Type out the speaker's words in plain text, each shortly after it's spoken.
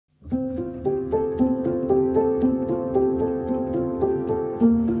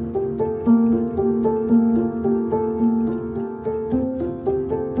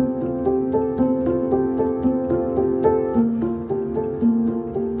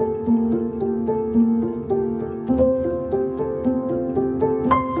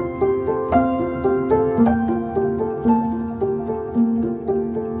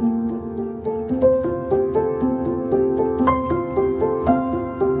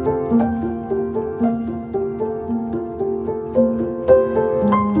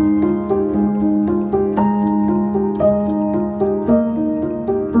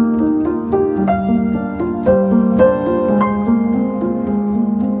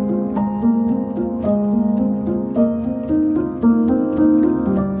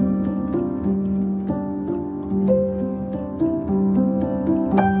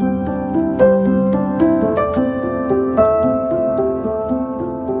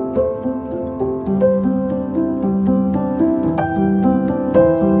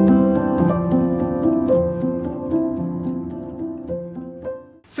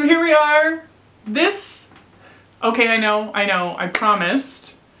Okay, I know, I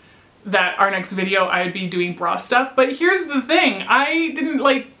promised that our next video I would be doing bra stuff, but here's the thing, I didn't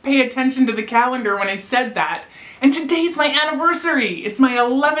like pay attention to the calendar when I said that, and today's my anniversary. It's my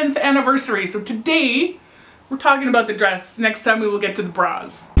 11th anniversary, so today we're talking about the dress. Next time we will get to the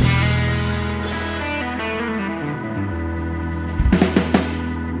bras.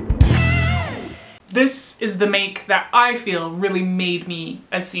 This is the make that I feel really made me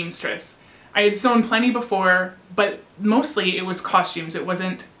a seamstress. I had sewn plenty before, but mostly it was costumes. It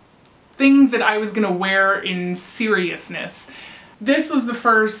wasn't things that I was gonna wear in seriousness. This was the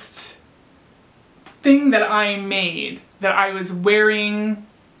first thing that I made that I was wearing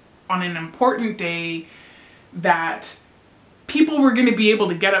on an important day that people were gonna be able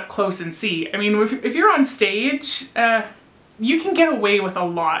to get up close and see. I mean, if you're on stage, you can get away with a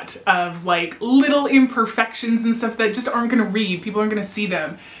lot of like little imperfections and stuff that just aren't gonna read. People aren't gonna see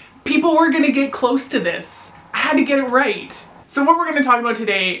them. People were gonna get close to this. I had to get it right. So what we're gonna talk about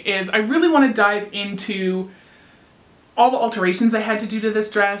today is I really wanna dive into all the alterations I had to do to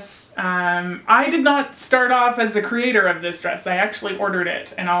this dress. I did not start off as the creator of this dress. I actually ordered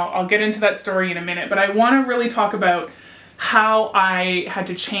it, and I'll get into that story in a minute, but I wanna really talk about how I had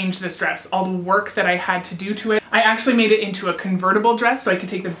to change this dress, all the work that I had to do to it. I actually made it into a convertible dress so I could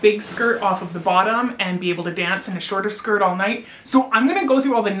take the big skirt off of the bottom and be able to dance in a shorter skirt all night. So I'm gonna go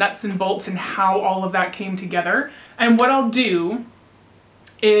through all the nuts and bolts and how all of that came together. And what I'll do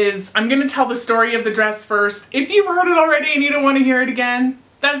is I'm gonna tell the story of the dress first. If you've heard it already and you don't want to hear it again,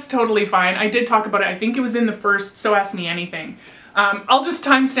 that's totally fine. I did talk about it. I think it was in the first So Ask Me Anything. I'll just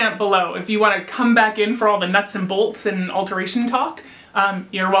timestamp below if you want to come back in for all the nuts and bolts and alteration talk.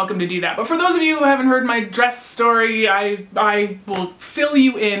 You're welcome to do that. But for those of you who haven't heard my dress story, I will fill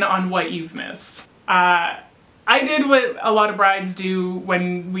you in on what you've missed. I did what a lot of brides do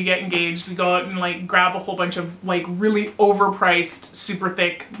when we get engaged. We go out and like grab a whole bunch of like really overpriced, super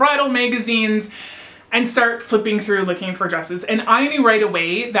thick bridal magazines and start flipping through looking for dresses. And I knew right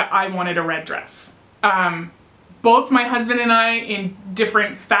away that I wanted a red dress. Both my husband and I, in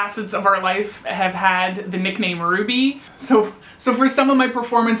different facets of our life, have had the nickname Ruby. So for some of my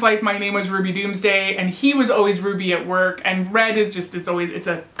performance life, my name was Ruby Doomsday, and he was always Ruby at work, and red is just, it's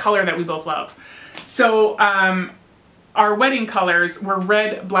a color that we both love. So our wedding colors were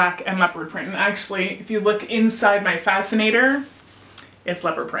red, black, and leopard print. And actually, if you look inside my fascinator, it's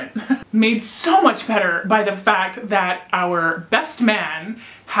leopard print. Made so much better by the fact that our best man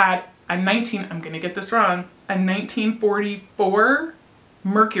had a I'm gonna get this wrong, a 1944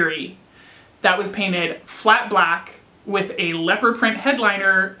 Mercury that was painted flat black with a leopard print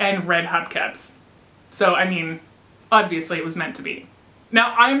headliner and red hubcaps. So, I mean, obviously it was meant to be.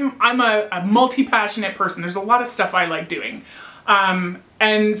 Now, I'm a multi-passionate person. There's a lot of stuff I like doing.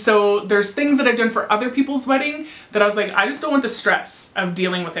 And so there's things that I've done for other people's wedding that I was like, I just don't want the stress of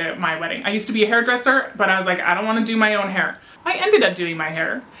dealing with it at my wedding. I used to be a hairdresser, but I was like, I don't want to do my own hair. I ended up doing my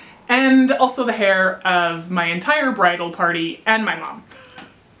hair. And also the hair of my entire bridal party and my mom.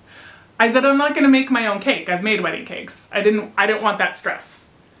 I said, I'm not gonna make my own cake. I've made wedding cakes. I didn't want that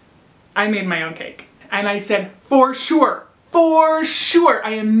stress. I made my own cake. And I said, for sure, I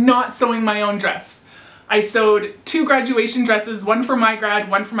am not sewing my own dress. I sewed 2 graduation dresses, one for my grad,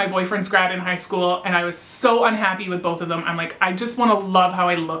 one for my boyfriend's grad in high school, and I was so unhappy with both of them. I'm like, I just wanna love how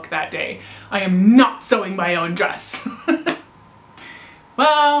I look that day. I am not sewing my own dress.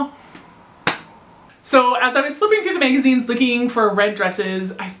 Well, so as I was flipping through the magazines looking for red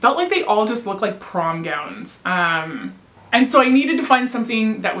dresses, I felt like they all just looked like prom gowns. And so I needed to find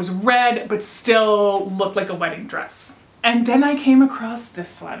something that was red but still looked like a wedding dress. And then I came across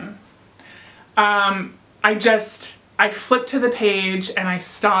this one. I flipped to the page and I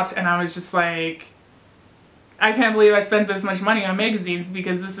stopped and I was just like, I can't believe I spent this much money on magazines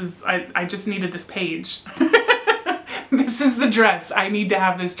because this is, I just needed this page. This is the dress. I need to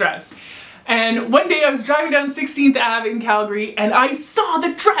have this dress. And one day I was driving down 16th Ave in Calgary and I saw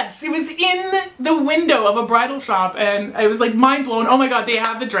the dress. It was in the window of a bridal shop and I was like mind blown. Oh my God, they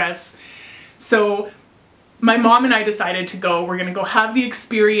have the dress. So my mom and I decided to go. We're gonna go have the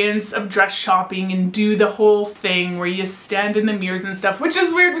experience of dress shopping and do the whole thing where you stand in the mirrors and stuff, which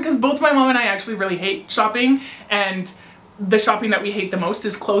is weird because both my mom and I actually really hate shopping, and the shopping that we hate the most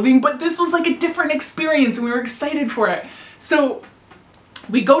is clothing, but this was like a different experience and we were excited for it. So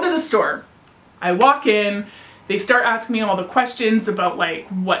we go to the store. I walk in, they start asking me all the questions about like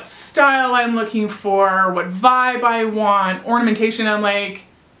what style I'm looking for, what vibe I want, ornamentation. I'm like,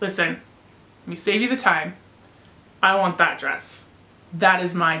 listen, let me save you the time. I want that dress. That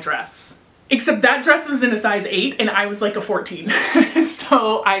is my dress. Except that dress was in a size 8 and I was like a 14.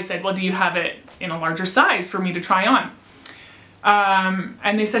 So I said, well, do you have it in a larger size for me to try on.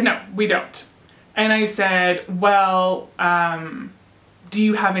 And they said, no, we don't. And I said, well, do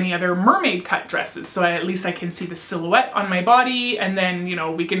you have any other mermaid cut dresses? So at least I can see the silhouette on my body, and then, you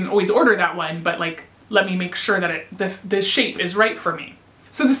know, we can always order that one, but like, let me make sure that the shape is right for me.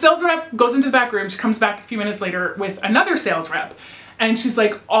 So the sales rep goes into the back room. She comes back a few minutes later with another sales rep. And she's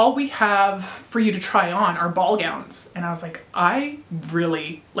like, all we have for you to try on are ball gowns. And I was like, I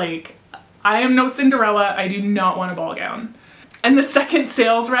am no Cinderella. I do not want a ball gown. And the second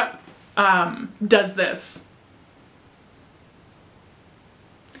sales rep does this.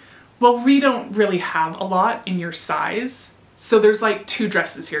 Well, we don't really have a lot in your size. So there's like 2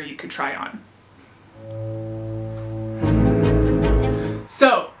 dresses here you could try on.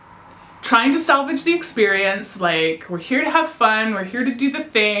 So, trying to salvage the experience, like, we're here to have fun, we're here to do the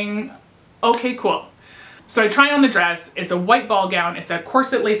thing. Okay, cool. So I try on the dress. It's a white ball gown, it's a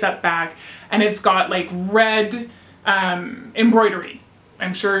corset lace-up back, and it's got like red embroidery.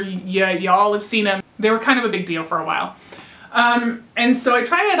 I'm sure y'all have seen them. They were kind of a big deal for a while. And so I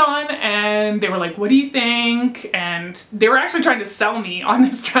tried it on, and they were like, what do you think? And they were actually trying to sell me on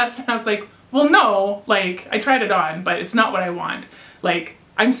this dress, and I was like, well, no, like, I tried it on, but it's not what I want. Like,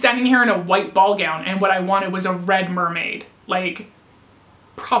 I'm standing here in a white ball gown, and what I wanted was a red mermaid. Like,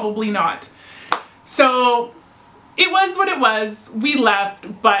 probably not. So it was what it was. We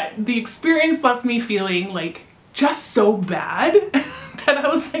left, but the experience left me feeling like just so bad that I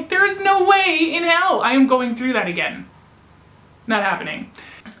was like, there is no way in hell I am going through that again. Not happening.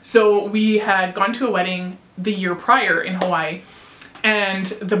 So we had gone to a wedding the year prior in Hawaii, and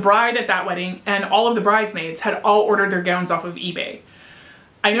the bride at that wedding and all of the bridesmaids had all ordered their gowns off of eBay.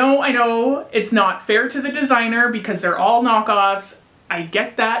 I know, it's not fair to the designer because they're all knockoffs. I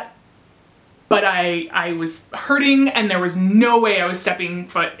get that. But I was hurting, and there was no way I was stepping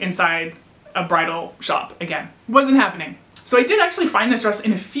foot inside a bridal shop again. Wasn't happening. So I did actually find this dress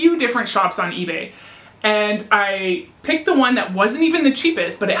in a few different shops on eBay. And I picked the one that wasn't even the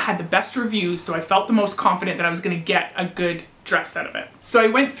cheapest, but it had the best reviews, so I felt the most confident that I was gonna get a good dress out of it. So I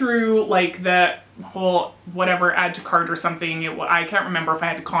went through like the whole whatever add to cart or something. I can't remember if I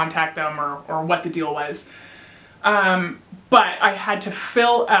had to contact them or what the deal was. But I had to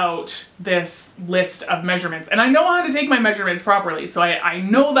fill out this list of measurements, and I know how to take my measurements properly, so I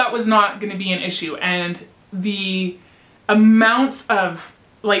know that was not gonna be an issue. And the amount of,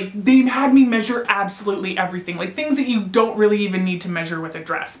 like, they had me measure absolutely everything, like things that you don't really even need to measure with a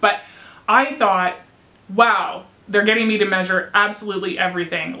dress. But I thought, wow, they're getting me to measure absolutely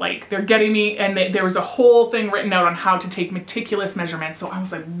everything. Like, they're getting me, and there was a whole thing written out on how to take meticulous measurements. So I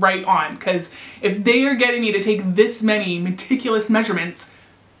was like, right on, because if they are getting me to take this many meticulous measurements,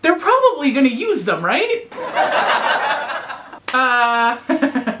 they're probably gonna use them, right?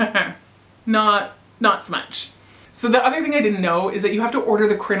 Not so much. So the other thing I didn't know is that you have to order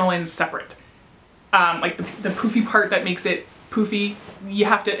the crinoline separate. Like the poofy part that makes it poofy, you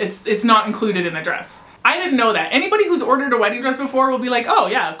have to, it's not included in the dress. I didn't know that. Anybody who's ordered a wedding dress before will be like, oh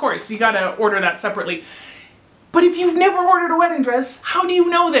yeah, of course, you gotta order that separately. But if you've never ordered a wedding dress, how do you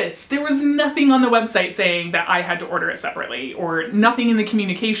know this? There was nothing on the website saying that I had to order it separately, or nothing in the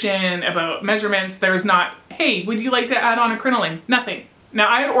communication about measurements. There's not, hey, would you like to add on a crinoline? Nothing. Now,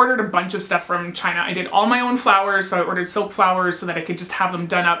 I had ordered a bunch of stuff from China. I did all my own flowers, so I ordered silk flowers so that I could just have them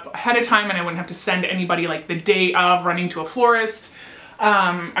done up ahead of time and I wouldn't have to send anybody like the day of running to a florist.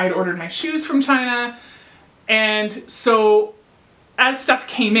 I had ordered my shoes from China. And so as stuff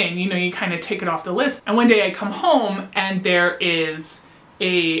came in, you know, you kind of take it off the list. And one day I come home and there is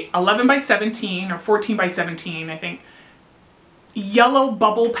a 11 by 17 or 14 by 17, I think, yellow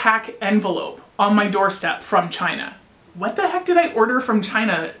bubble pack envelope on my doorstep from China. What the heck did I order from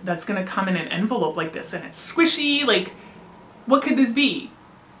China that's gonna come in an envelope like this and it's squishy? Like, what could this be?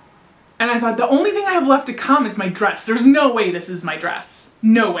 And I thought, the only thing I have left to come is my dress. There's no way this is my dress.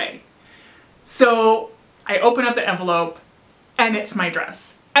 No way. So I open up the envelope and it's my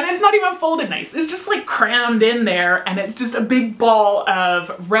dress. And it's not even folded nice. It's just like crammed in there, and it's just a big ball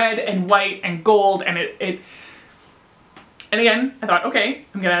of red and white and gold, and and again, I thought, okay,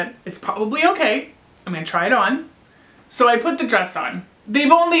 it's probably okay. I'm gonna try it on. So I put the dress on.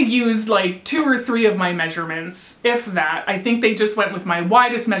 They've only used like 2 or 3 of my measurements, if that. I think they just went with my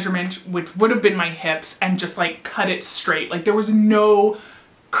widest measurement, which would have been my hips, and just like cut it straight. Like, there was no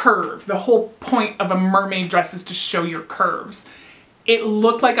curve. The whole point of a mermaid dress is to show your curves. It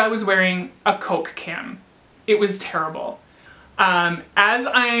looked like I was wearing a Coke can. It was terrible. As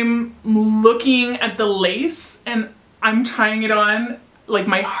I'm looking at the lace and I'm trying it on, like,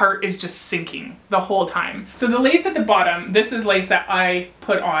 my heart is just sinking the whole time. So the lace at the bottom, this is lace that I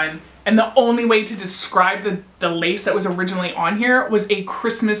put on, And the only way to describe the lace that was originally on here was a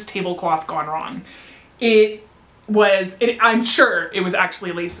Christmas tablecloth gone wrong. I'm sure it was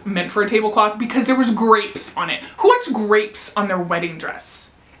actually lace meant for a tablecloth because there was grapes on it. Who wants grapes on their wedding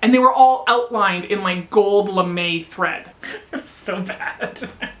dress? And they were all outlined in like gold lame thread. It was so bad.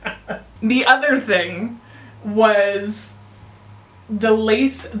 The other thing was the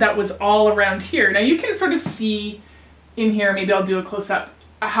lace that was all around here. Now you can sort of see in here, maybe I'll do a close-up,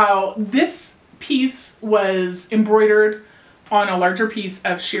 how this piece was embroidered on a larger piece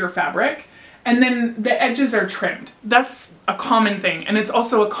of sheer fabric, and then the edges are trimmed. That's a common thing, and it's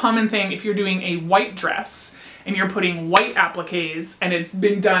also a common thing if you're doing a white dress and you're putting white appliques and it's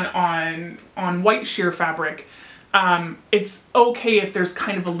been done on white sheer fabric. It's okay if there's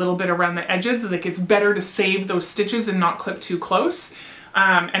kind of a little bit around the edges, like it's better to save those stitches and not clip too close,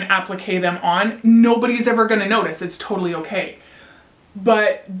 and applique them on. Nobody's ever gonna notice, it's totally okay.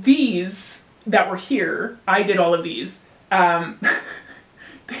 But these that were here, I did all of these,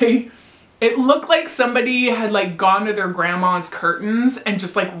 it looked like somebody had like gone to their grandma's curtains and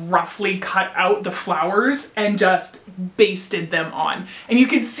just like roughly cut out the flowers and just basted them on. And you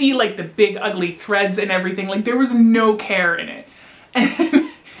could see like the big ugly threads and everything, like there was no care in it.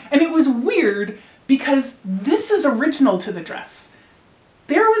 And it was weird because this is original to the dress.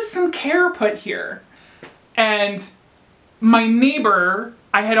 There was some care put here. And my neighbor,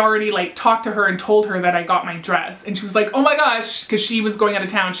 I had already like talked to her and told her that I got my dress, and she was like, oh my gosh, because she was going out of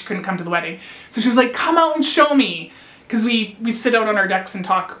town, she couldn't come to the wedding. So she was like, come out and show me, because we sit out on our decks and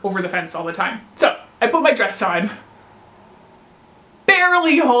talk over the fence all the time. So I put my dress on,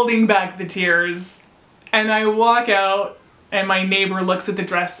 barely holding back the tears, and I walk out and my neighbor looks at the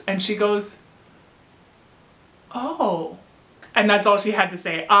dress and she goes, oh. And that's all she had to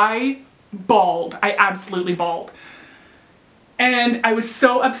say. I bawled. I absolutely bawled. And I was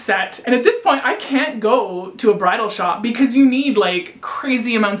so upset. And at this point, I can't go to a bridal shop because you need like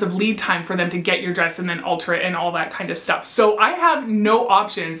crazy amounts of lead time for them to get your dress and then alter it and all that kind of stuff. So I have no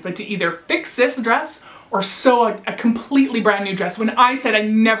options but to either fix this dress or sew a completely brand new dress, when I said I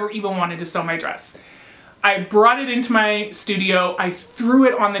never even wanted to sew my dress. I brought it into my studio, I threw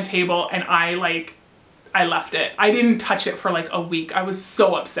it on the table, and I left it. I didn't touch it for like a week. I was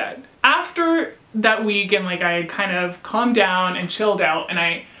so upset. After that week, and like I had kind of calmed down and chilled out, and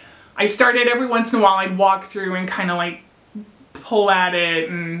I started every once in a while, I'd walk through and kind of like pull at it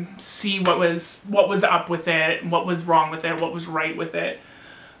and see what was up with it, what was wrong with it, what was right with it.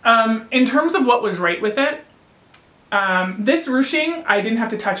 In terms of what was right with it, this ruching, I didn't have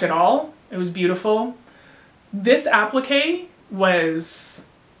to touch at all. It was beautiful. This applique was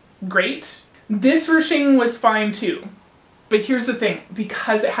great. This ruching was fine too. But here's the thing,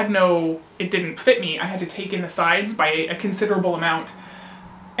 because it didn't fit me, I had to take in the sides by a considerable amount.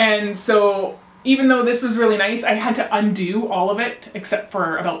 And so even though this was really nice, I had to undo all of it except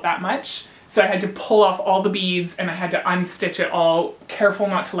for about that much. So I had to pull off all the beads and I had to unstitch it all, careful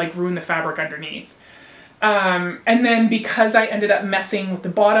not to like ruin the fabric underneath. And then because I ended up messing with the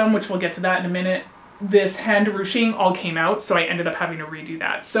bottom, which we'll get to that in a minute, this hand ruching all came out, so I ended up having to redo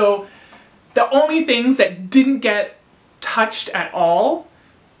that. So the only things that didn't get touched at all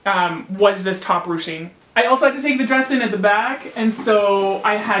was this top ruching. I also had to take the dress in at the back, and so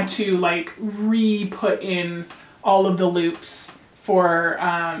I had to like re-put in all of the loops for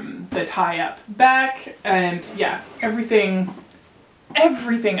the tie-up back, and yeah, everything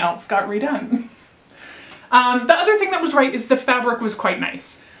else got redone. The other thing that was right is the fabric was quite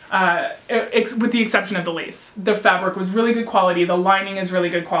nice. With the exception of the lace. The fabric was really good quality, the lining is really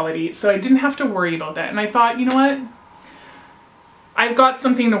good quality, so I didn't have to worry about that. And I thought, you know what? I've got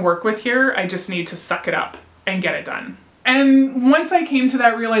something to work with here, I just need to suck it up and get it done. And once I came to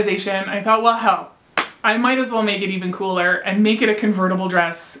that realization, I thought, well, hell, I might as well make it even cooler and make it a convertible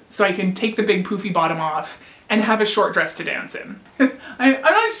dress so I can take the big poofy bottom off and have a short dress to dance in. I'm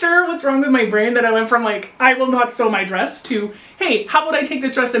not sure what's wrong with my brain that I went from like, I will not sew my dress to, hey, how about I take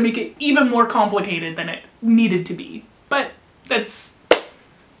this dress and make it even more complicated than it needed to be. But that's,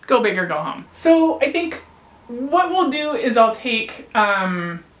 go big or go home. So I think what we'll do is I'll take,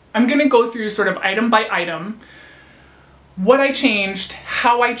 I'm gonna go through sort of item by item, what I changed,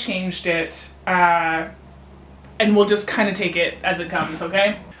 how I changed it, and we'll just kind of take it as it comes,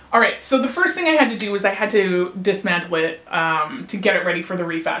 okay? All right, so the first thing I had to do was I had to dismantle it to get it ready for the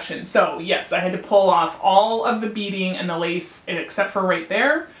refashion. So yes, I had to pull off all of the beading and the lace except for right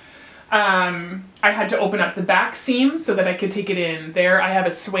there. I had to open up the back seam so that I could take it in there. I have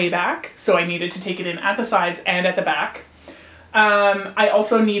a sway back, so I needed to take it in at the sides and at the back. I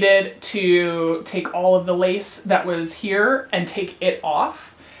also needed to take all of the lace that was here and take it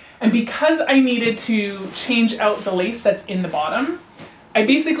off. And because I needed to change out the lace that's in the bottom, I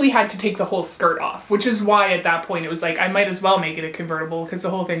basically had to take the whole skirt off, which is why at that point it was like, I might as well make it a convertible because the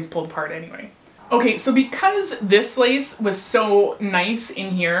whole thing's pulled apart anyway. Okay, so because this lace was so nice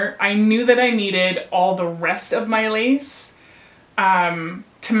in here, I knew that I needed all the rest of my lace to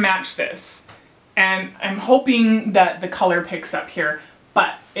match this. And I'm hoping that the color picks up here,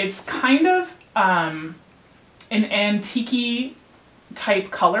 but it's kind of an antique-y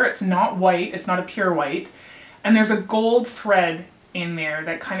type color. It's not white, it's not a pure white. And there's a gold thread in there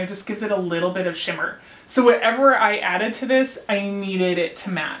that kind of just gives it a little bit of shimmer. So whatever I added to this, I needed it to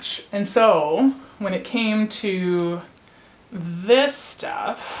match. And so when it came to this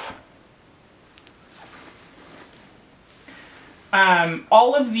stuff,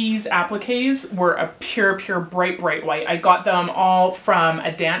 all of these appliques were a pure bright white. I got them all from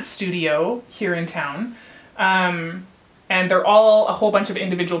a dance studio here in town. And they're all a whole bunch of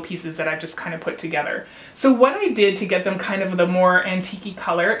individual pieces that I've just kind of put together. So what I did to get them kind of the more antique-y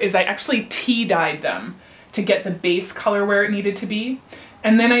color is I actually tea dyed them to get the base color where it needed to be.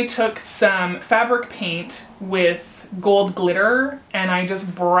 And then I took some fabric paint with gold glitter and I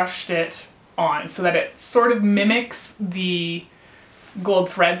just brushed it on so that it sort of mimics the gold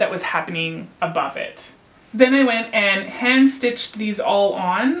thread that was happening above it. Then I went and hand stitched these all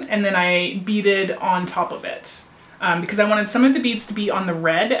on, and then I beaded on top of it. Because I wanted some of the beads to be on the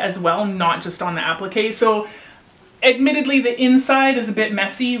red as well, not just on the applique. So admittedly the inside is a bit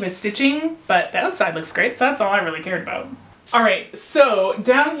messy with stitching, but the outside looks great, so that's all I really cared about. All right, so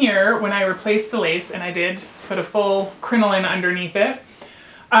down here when I replaced the lace, and I did put a full crinoline underneath it,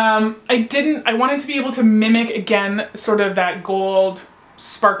 I wanted to be able to mimic again sort of that gold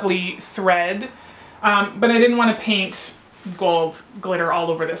sparkly thread, but I didn't want to paint gold glitter all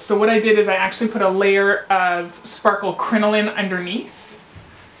over this. So what I did is I actually put a layer of sparkle crinoline underneath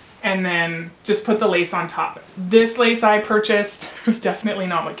and then just put the lace on top. This lace I purchased was definitely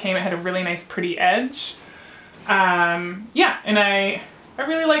not what came. It had a really nice pretty edge. Yeah, and I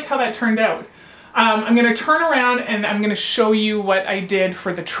really like how that turned out. I'm going to turn around and I'm going to show you what I did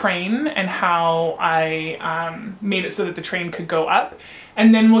for the train and how I made it so that the train could go up,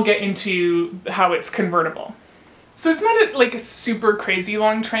 and then we'll get into how it's convertible. So it's not like a super crazy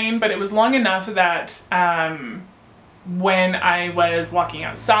long train, but it was long enough that when I was walking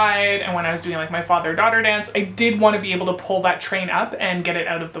outside and when I was doing like my father-daughter dance, I did want to be able to pull that train up and get it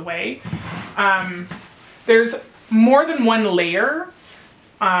out of the way. There's more than one layer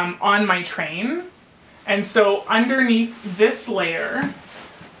on my train, and so underneath this layer,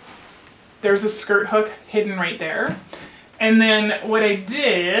 there's a skirt hook hidden right there. And then what I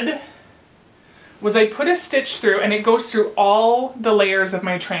did was I put a stitch through, and it goes through all the layers of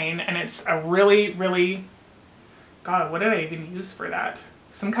my train, and it's a really, God, what did I even use for that?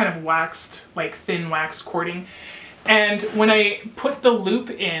 Some kind of waxed, like thin waxed cording. And when I put the loop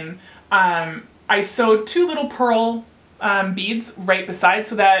in, I sewed 2 little pearl beads right beside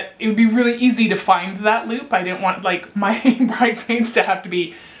so that it would be really easy to find that loop. I didn't want like my bridesmaids to have to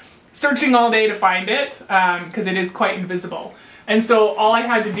be searching all day to find it, because it is quite invisible. And so all I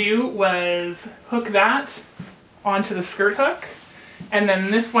had to do was hook that onto the skirt hook, and then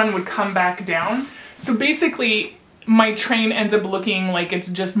this one would come back down. So basically my train ends up looking like it's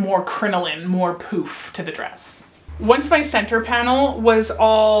just more crinoline, more poof to the dress. Once my center panel was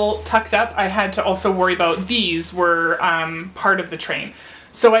all tucked up, I had to also worry about these were part of the train.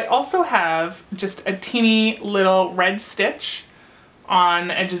 So I also have just a teeny little red stitch on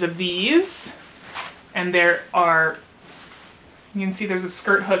the edges of these, and there are, you can see there's a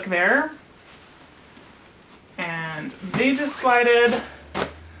skirt hook there, and they just slided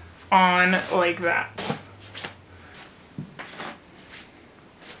on like that.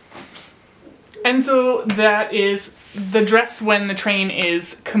 And so that is the dress when the train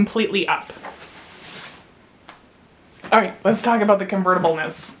is completely up. All right, let's talk about the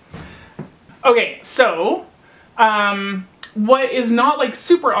convertibleness. Okay, so what is not like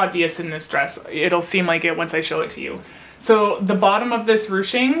super obvious in this dress, it'll seem like it once I show it to you. So the bottom of this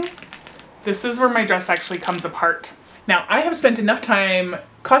ruching, this is where my dress actually comes apart. Now, I have spent enough time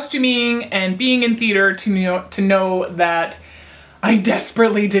costuming and being in theater to know that I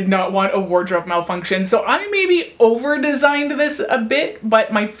desperately did not want a wardrobe malfunction, so I maybe over-designed this a bit,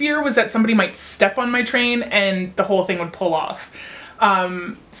 but my fear was that somebody might step on my train and the whole thing would pull off.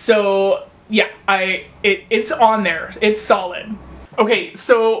 So yeah, it's on there. It's solid. Okay,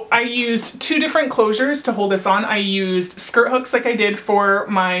 so I used 2 different closures to hold this on. I used skirt hooks like I did for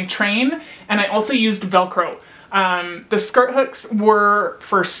my train, and I also used Velcro. The skirt hooks were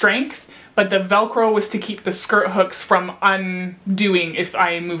for strength, but the Velcro was to keep the skirt hooks from undoing if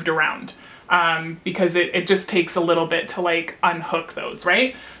I moved around. Because it just takes a little bit to like unhook those,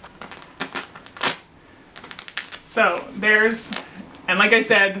 right? So there's, and like I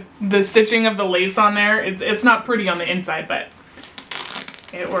said, the stitching of the lace on there, it's not pretty on the inside, but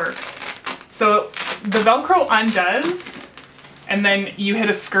it works. So the Velcro undoes, and then you hit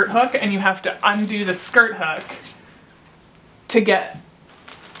a skirt hook and you have to undo the skirt hook to get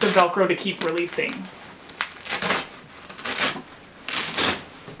the Velcro to keep releasing.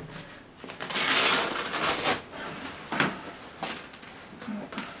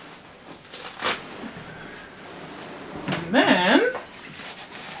 And then,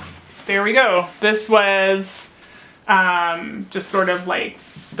 there we go. This was just sort of like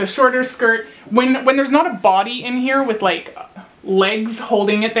the shorter skirt. When there's not a body in here with like legs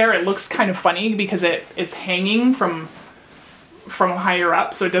holding it there, it looks kind of funny because it's hanging from higher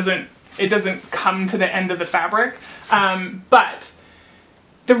up, so it doesn't come to the end of the fabric. But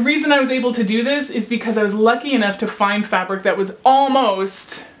the reason I was able to do this is because I was lucky enough to find fabric that was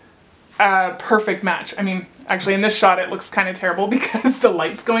almost a perfect match. I mean, actually in this shot it looks kind of terrible because the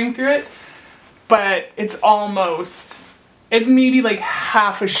light's going through it, but it's maybe like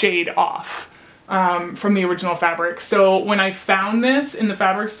half a shade off from the original fabric. So when I found this in the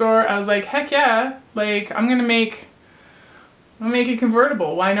fabric store, I was like, heck yeah, like I'm gonna make it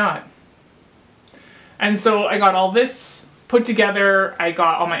convertible, why not? And so I got all this put together, I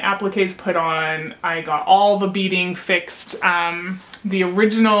got all my appliques put on, I got all the beading fixed. The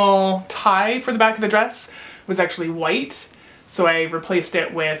original tie for the back of the dress was actually white, so I replaced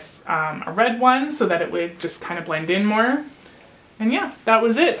it with a red one so that it would just kind of blend in more. And yeah, that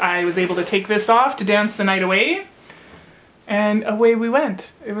was it. I was able to take this off to dance the night away, and away we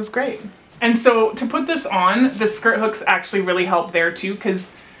went. It was great. And so to put this on, the skirt hooks actually really help there too, because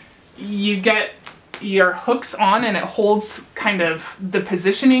you get your hooks on and it holds kind of the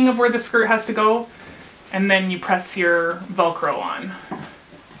positioning of where the skirt has to go, and then you press your Velcro on.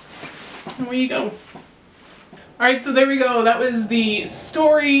 And away you go. All right, so there we go. That was the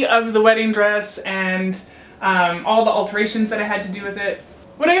story of the wedding dress and all the alterations that I had to do with it.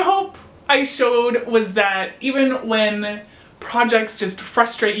 What I hope I showed was that even when projects just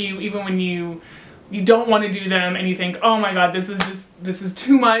frustrate you, even when you don't want to do them and you think, oh my god, this is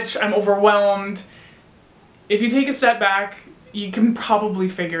too much, I'm overwhelmed. If you take a step back, you can probably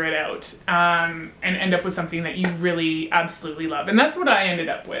figure it out and end up with something that you really absolutely love. And that's what I ended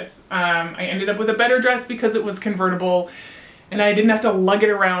up with. I ended up with a better dress because it was convertible and I didn't have to lug it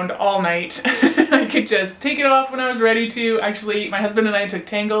around all night. I could just take it off when I was ready to. Actually, my husband and I took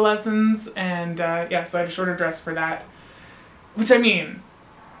tango lessons, and yeah, so I had a shorter dress for that. Which, I mean,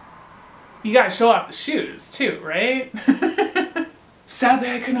 you gotta show off the shoes too, right?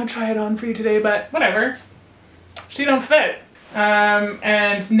 Sadly, I could not try it on for you today, but whatever. She don't fit.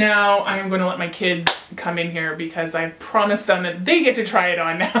 And now I'm going to let my kids come in here because I promised them that they get to try it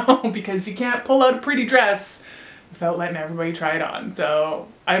on now because you can't pull out a pretty dress without letting everybody try it on. So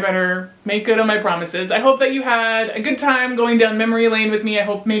I better make good on my promises. I hope that you had a good time going down memory lane with me. I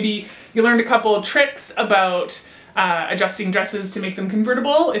hope maybe you learned a couple of tricks about adjusting dresses to make them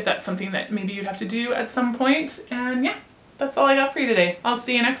convertible, if that's something that maybe you'd have to do at some point. And yeah, that's all I got for you today. I'll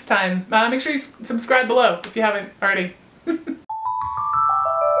see you next time. Make sure you subscribe below if you haven't already.